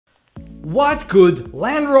What could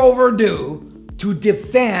Land Rover do to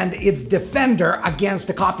defend its Defender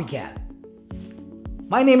against a copycat?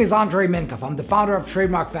 My name is Andrei Minkoff. I'm the founder of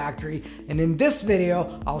Trademark Factory, and in this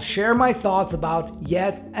video, I'll share my thoughts about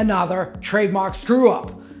yet another trademark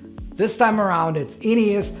screw-up. This time around, it's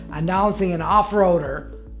INEOS announcing an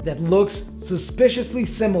off-roader that looks suspiciously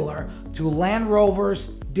similar to Land Rover's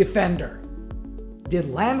Defender.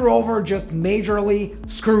 Did Land Rover just majorly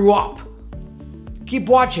screw up? Keep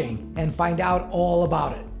watching and find out all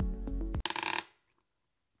about it.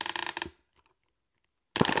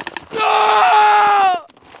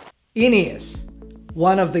 INEOS,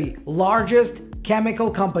 one of the largest chemical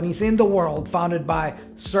companies in the world, founded by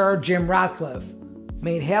Sir Jim Ratcliffe,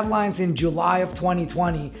 made headlines in July of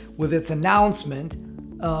 2020 with its announcement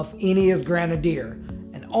of INEOS Grenadier,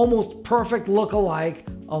 an almost perfect look-alike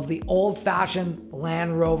of the old-fashioned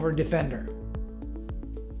Land Rover Defender.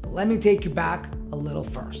 But let me take you back a little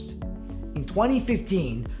first. In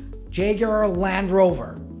 2015, Jaguar Land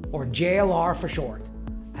Rover, or JLR for short,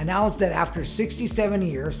 announced that after 67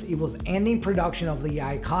 years, it was ending production of the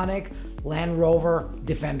iconic Land Rover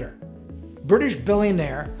Defender. British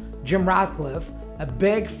billionaire Jim Ratcliffe, a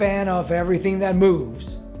big fan of everything that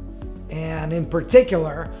moves, and in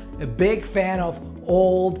particular, a big fan of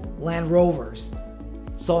old Land Rovers,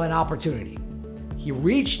 saw an opportunity. He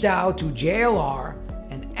reached out to JLR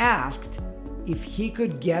and asked if he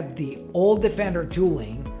could get the old Defender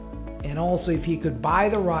tooling and also if he could buy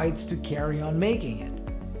the rights to carry on making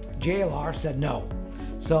it. JLR said no.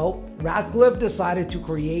 So Ratcliffe decided to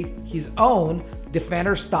create his own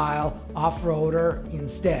Defender-style off-roader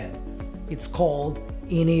instead. It's called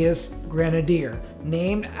INEOS Grenadier,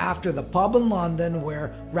 named after the pub in London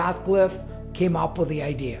where Ratcliffe came up with the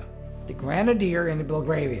idea, the Grenadier in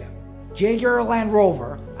Belgravia. Jaguar Land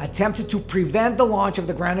Rover attempted to prevent the launch of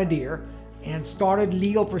the Grenadier and started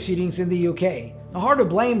legal proceedings in the UK. Now, hard to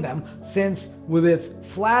blame them, since with its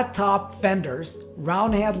flat top fenders,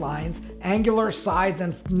 round headlines, angular sides,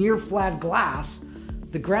 and near flat glass,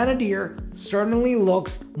 the Grenadier certainly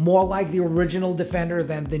looks more like the original Defender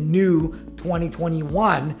than the new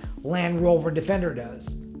 2021 Land Rover Defender does.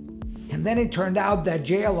 And then it turned out that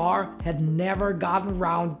JLR had never gotten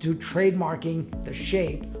around to trademarking the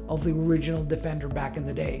shape of the original Defender back in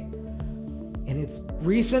the day. And its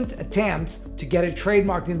recent attempts to get it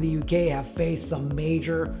trademarked in the UK have faced some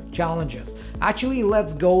major challenges. Actually,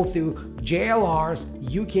 let's go through JLR's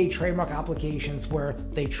UK trademark applications where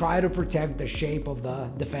they try to protect the shape of the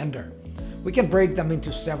Defender. We can break them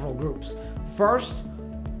into several groups. First,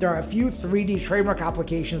 there are a few 3D trademark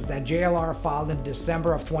applications that JLR filed in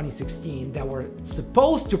December of 2016 that were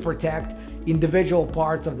supposed to protect individual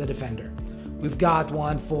parts of the Defender. We've got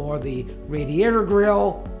one for the radiator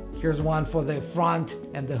grille. Here's one for the front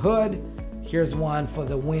and the hood. Here's one for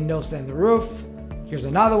the windows and the roof. Here's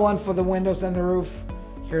another one for the windows and the roof.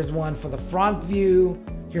 Here's one for the front view.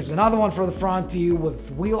 Here's another one for the front view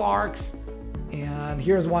with wheel arcs. And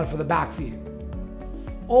here's one for the back view.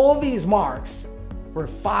 All these marks were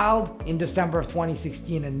filed in December of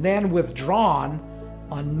 2016 and then withdrawn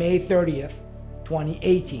on May 30th,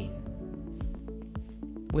 2018.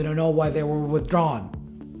 We don't know why they were withdrawn.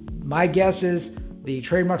 My guess is the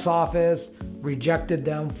Trademarks Office rejected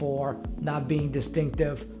them for not being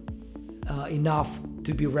distinctive enough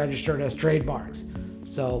to be registered as trademarks.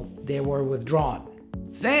 So they were withdrawn.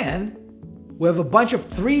 Then we have a bunch of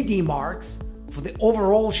 3D marks for the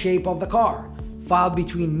overall shape of the car, filed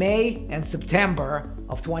between May and September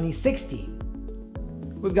of 2016.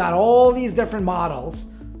 We've got all these different models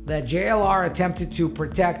that JLR attempted to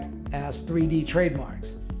protect as 3D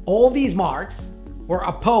trademarks. All these marks were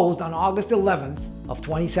opposed on August 11th of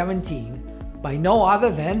 2017 by no other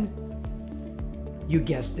than, you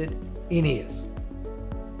guessed it, INEOS.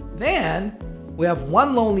 Then we have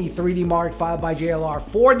one lonely 3D mark filed by JLR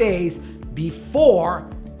 4 days before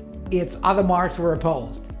its other marks were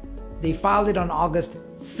opposed. They filed it on August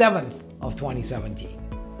 7th of 2017.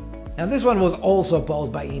 Now this one was also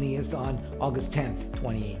opposed by INEOS on August 10th,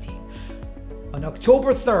 2018. On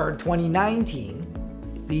October 3rd, 2019,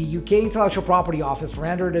 the UK Intellectual Property Office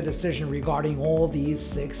rendered a decision regarding all these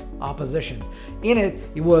 6 oppositions. In it,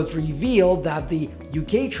 it was revealed that the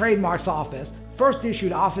UK Trademarks Office first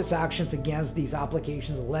issued office actions against these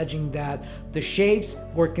applications, alleging that the shapes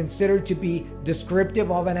were considered to be descriptive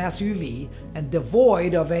of an SUV and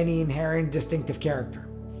devoid of any inherent distinctive character.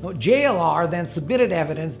 Now, JLR then submitted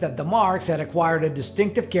evidence that the marks had acquired a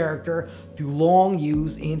distinctive character through long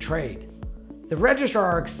use in trade. The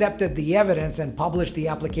registrar accepted the evidence and published the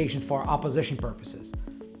applications for opposition purposes.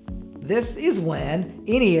 This is when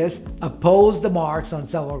INEOS opposed the marks on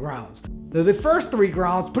several grounds. The first three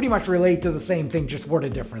grounds pretty much relate to the same thing, just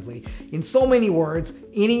worded differently. In so many words,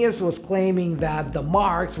 INEOS was claiming that the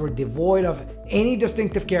marks were devoid of any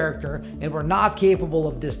distinctive character and were not capable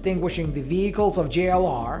of distinguishing the vehicles of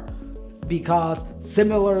JLR because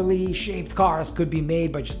similarly shaped cars could be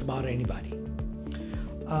made by just about anybody.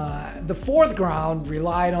 The fourth ground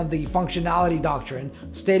relied on the functionality doctrine,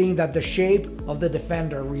 stating that the shape of the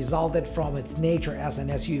Defender resulted from its nature as an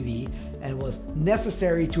SUV and was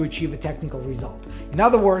necessary to achieve a technical result. In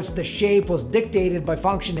other words, the shape was dictated by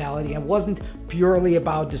functionality and wasn't purely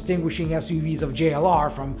about distinguishing SUVs of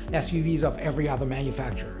JLR from SUVs of every other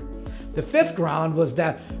manufacturer. The fifth ground was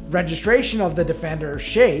that registration of the Defender's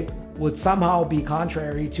shape would somehow be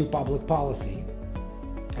contrary to public policy.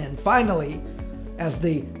 And finally, as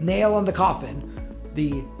the nail in the coffin,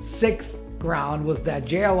 the sixth ground was that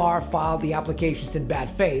JLR filed the applications in bad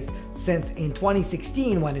faith, since in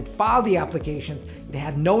 2016, when it filed the applications, it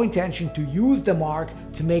had no intention to use the mark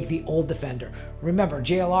to make the old Defender. Remember,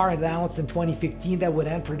 JLR announced in 2015 that would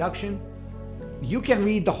end production. You can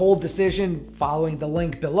read the whole decision following the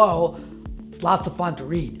link below. It's lots of fun to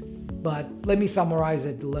read, but let me summarize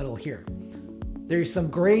it a little here. There's some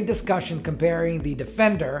great discussion comparing the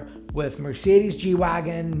Defender with Mercedes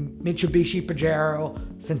G-Wagon, Mitsubishi Pajero,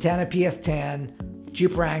 Santana PS10,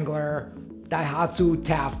 Jeep Wrangler, Daihatsu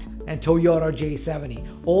Taft, and Toyota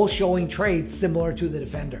J70, all showing traits similar to the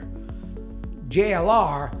Defender.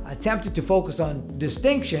 JLR attempted to focus on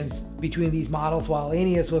distinctions between these models, while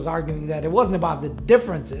INEOS was arguing that it wasn't about the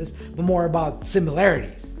differences, but more about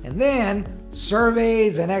similarities. And then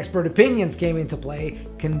surveys and expert opinions came into play,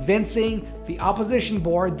 convincing the opposition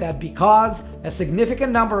board that because a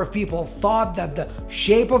significant number of people thought that the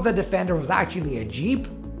shape of the Defender was actually a Jeep,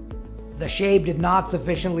 the shape did not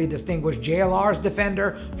sufficiently distinguish JLR's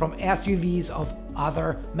Defender from SUVs of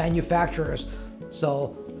other manufacturers.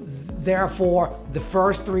 So therefore, the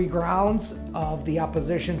first three grounds of the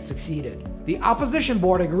opposition succeeded. The opposition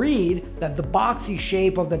board agreed that the boxy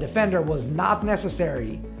shape of the Defender was not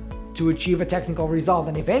necessary to achieve a technical result,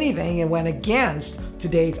 and if anything, it went against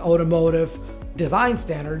today's automotive design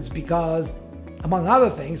standards because, among other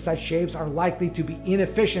things, such shapes are likely to be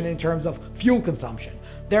inefficient in terms of fuel consumption.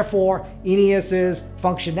 Therefore, INEOS's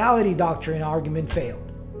functionality doctrine argument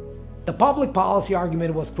failed. The public policy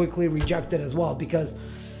argument was quickly rejected as well, because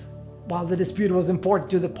while the dispute was important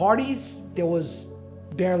to the parties, there was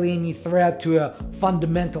barely any threat to a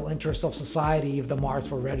fundamental interest of society if the marks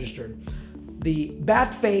were registered. The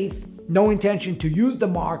bad faith, no intention to use the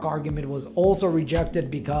mark argument was also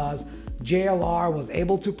rejected because JLR was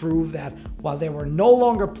able to prove that while they were no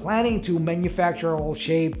longer planning to manufacture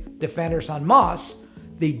old-shaped Defenders en masse,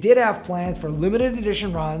 they did have plans for limited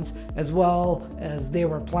edition runs, as well as they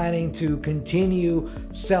were planning to continue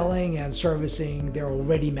selling and servicing their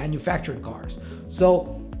already manufactured cars.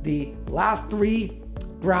 So the last three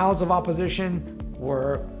grounds of opposition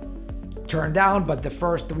were turned down, but the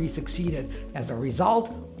first three succeeded. As a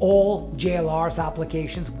result, all JLR's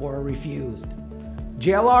applications were refused.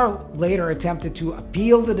 JLR later attempted to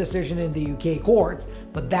appeal the decision in the UK courts,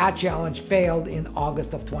 but that challenge failed in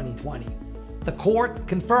August of 2020. The court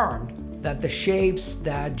confirmed that the shapes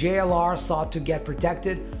that JLR sought to get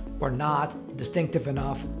protected were not distinctive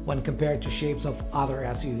enough when compared to shapes of other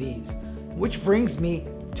SUVs. Which brings me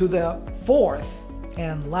to the fourth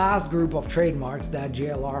and last group of trademarks that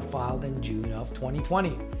JLR filed in June of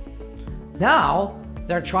 2020. Now,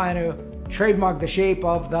 they're trying to trademark the shape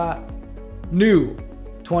of the new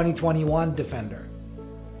 2021 Defender.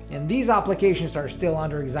 And these applications are still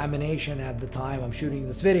under examination at the time I'm shooting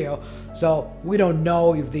this video, so we don't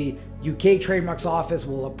know if the UK Trademarks Office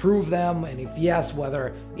will approve them, and if yes,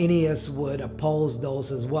 whether INEOS would oppose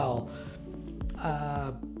those as well.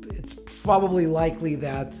 It's probably likely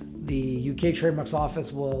that the UK Trademarks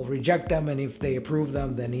Office will reject them, and if they approve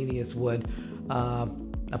them, then INEOS would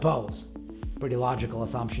oppose. Pretty logical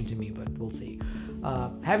assumption to me, but we'll see.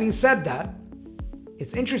 Having said that,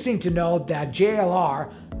 it's interesting to note that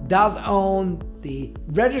JLR does own the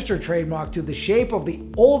registered trademark to the shape of the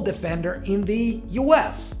old Defender in the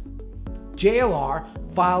US. JLR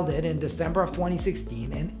filed it in December of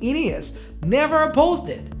 2016, and INEOS never opposed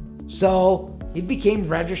it, so it became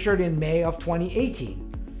registered in May of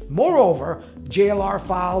 2018. Moreover, JLR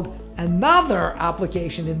filed another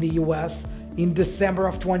application in the US in December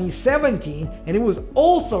of 2017, and it was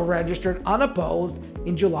also registered unopposed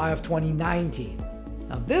in July of 2019.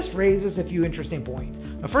 Now, this raises a few interesting points.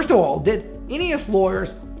 Now, first of all, did INEOS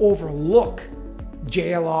lawyers overlook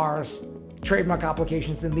JLR's trademark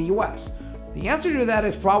applications in the US? The answer to that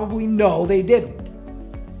is probably no, they didn't.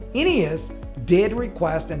 INEOS did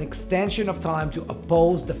request an extension of time to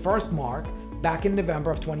oppose the first mark back in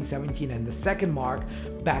November of 2017 and the second mark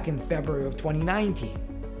back in February of 2019.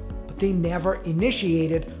 But they never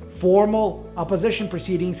initiated formal opposition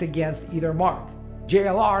proceedings against either mark.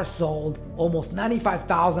 JLR sold almost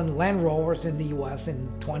 95,000 Land Rovers in the US in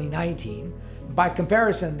 2019. By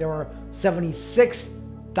comparison, there were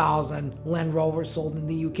 76,000 Land Rovers sold in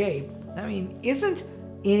the UK. I mean, isn't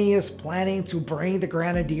INEOS planning to bring the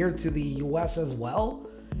Grenadier to the US as well?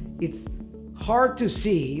 It's hard to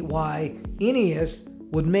see why INEOS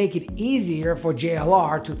would make it easier for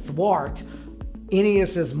JLR to thwart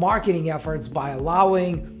INEOS's marketing efforts by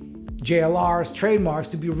allowing JLR's trademarks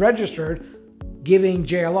to be registered, giving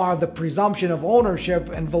JLR the presumption of ownership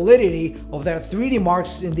and validity of their 3D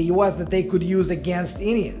marks in the US that they could use against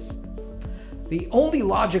INEOS. The only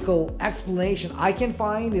logical explanation I can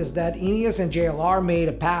find is that INEOS and JLR made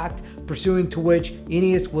a pact pursuant to which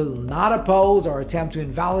INEOS will not oppose or attempt to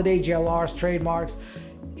invalidate JLR's trademarks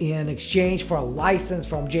in exchange for a license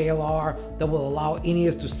from JLR that will allow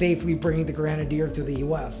INEOS to safely bring the Grenadier to the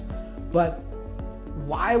US. But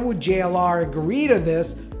why would JLR agree to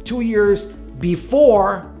this 2 years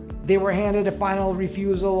before they were handed a final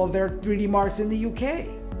refusal of their 3D marks in the UK?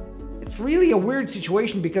 It's really a weird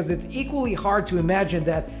situation because it's equally hard to imagine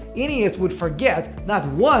that INEOS would forget, not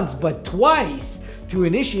once but twice, to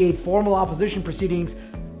initiate formal opposition proceedings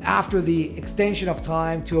after the extension of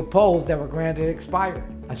time to oppose that were granted expired.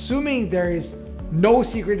 Assuming there is no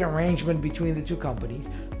secret arrangement between the two companies,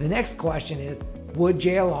 the next question is, would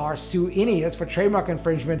JLR sue INEOS for trademark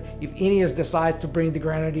infringement if INEOS decides to bring the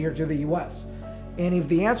Grenadier to the US? And if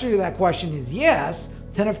the answer to that question is yes,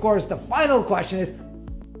 then of course the final question is,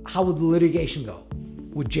 how would the litigation go?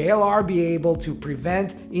 Would JLR be able to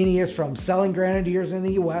prevent INEOS from selling Grenadiers in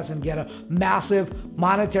the US and get a massive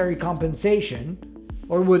monetary compensation?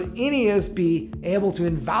 Or would INEOS be able to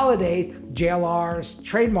invalidate JLR's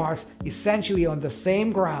trademarks essentially on the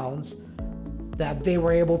same grounds that they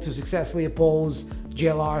were able to successfully oppose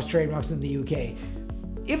JLR's trademarks in the UK?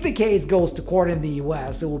 If the case goes to court in the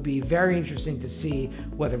US, it will be very interesting to see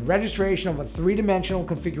whether registration of a three-dimensional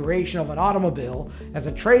configuration of an automobile as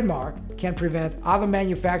a trademark can prevent other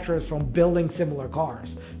manufacturers from building similar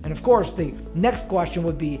cars. And of course, the next question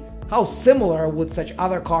would be, how similar would such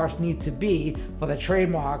other cars need to be for the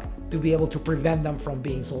trademark to be able to prevent them from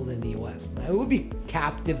being sold in the US? It would be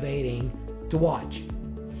captivating to watch.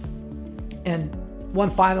 And one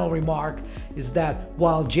final remark is that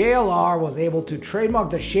while JLR was able to trademark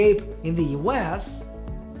the shape in the US,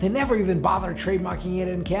 they never even bothered trademarking it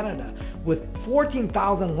in Canada. With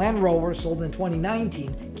 14,000 Land Rovers sold in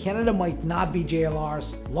 2019, Canada might not be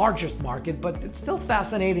JLR's largest market, but it's still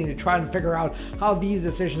fascinating to try and figure out how these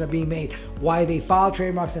decisions are being made, why they file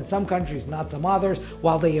trademarks in some countries, not some others,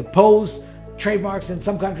 while they oppose trademarks in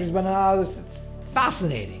some countries but not others. It's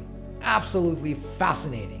fascinating, absolutely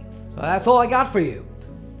fascinating. So that's all I got for you.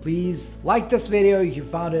 Please like this video if you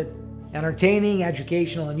found it entertaining,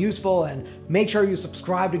 educational, and useful, and make sure you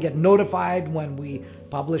subscribe to get notified when we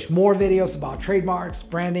publish more videos about trademarks,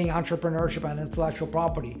 branding, entrepreneurship, and intellectual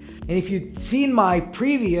property. And if you've seen my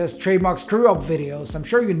previous trademark screw-up videos, I'm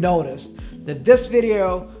sure you noticed that this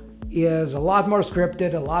video is a lot more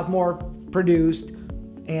scripted, a lot more produced,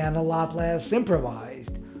 and a lot less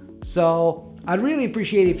improvised. So I'd really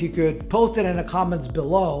appreciate if you could post it in the comments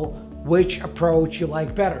below which approach you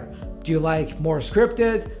like better. Do you like more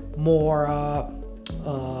scripted, more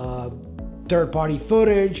third-party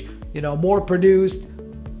footage, more produced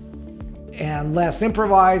and less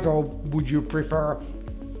improvised, or would you prefer,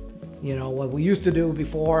 what we used to do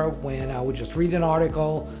before when I would just read an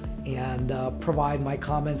article and provide my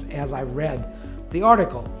comments as I read the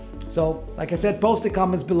article? So, like I said, post the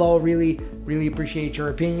comments below. Really appreciate your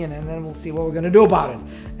opinion, and then we'll see what we're going to do about it.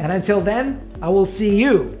 And until then, I will see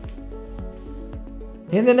you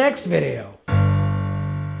in the next video.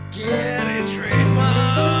 Yeah.